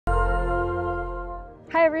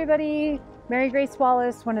Hi everybody, Mary Grace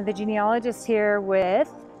Wallace, one of the genealogists here with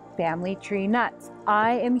Family Tree Nuts.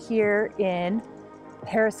 I am here in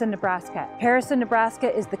Harrison, Nebraska. Harrison,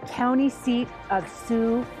 Nebraska is the county seat of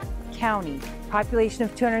Sioux County. Population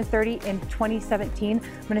of 230 in 2017.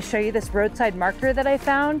 I'm going to show you this roadside marker that I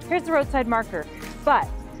found. Here's the roadside marker, but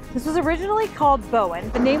this was originally called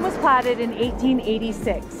Bowen. The name was platted in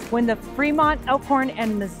 1886 when the Fremont, Elkhorn,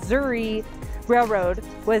 and Missouri Railroad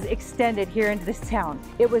was extended here into this town.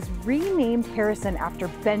 It was renamed Harrison after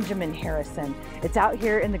Benjamin Harrison. It's out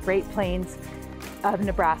here in the Great Plains of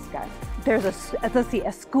Nebraska. There's a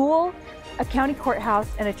school, a county courthouse,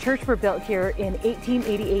 and a church were built here in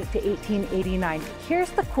 1888 to 1889.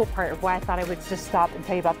 Here's the cool part of why I thought I would just stop and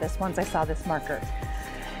tell you about this once I saw this marker.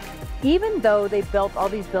 Even though they built all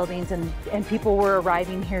these buildings and people were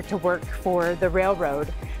arriving here to work for the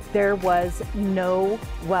railroad, there was no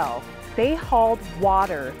well. They hauled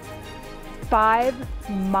water 5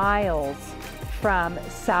 miles from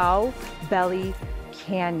Sow Belly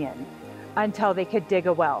Canyon until they could dig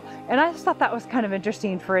a well. And I just thought that was kind of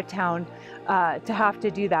interesting for a town to have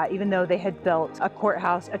to do that, even though they had built a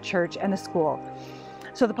courthouse, a church, and a school.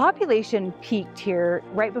 So the population peaked here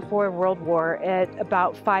right before World War at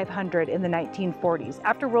about 500 in the 1940s.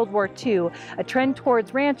 After World War II, a trend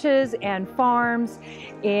towards ranches and farms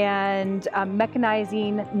and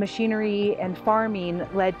mechanizing, machinery, and farming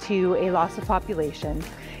led to a loss of population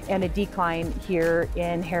and a decline here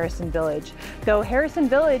in Harrison Village. Though Harrison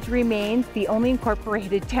Village remains the only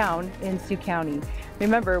incorporated town in Sioux County.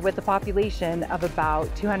 Remember, with a population of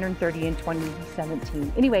about 230 in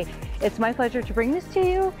 2017. Anyway, it's my pleasure to bring this to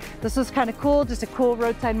you. This was kind of cool, just a cool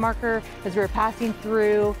roadside marker as we were passing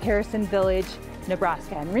through Harrison Village,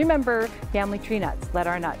 Nebraska. And remember, Family Tree Nuts. Let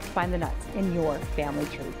our nuts find the nuts in your family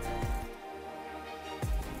tree.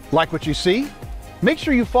 Like what you see? Make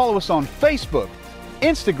sure you follow us on Facebook,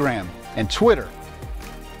 Instagram, and Twitter.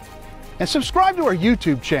 And subscribe to our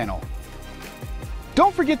YouTube channel.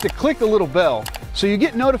 Don't forget to click the little bell so you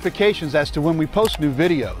get notifications as to when we post new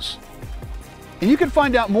videos. And you can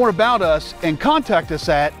find out more about us and contact us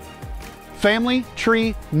at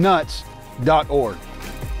familytreenuts.org.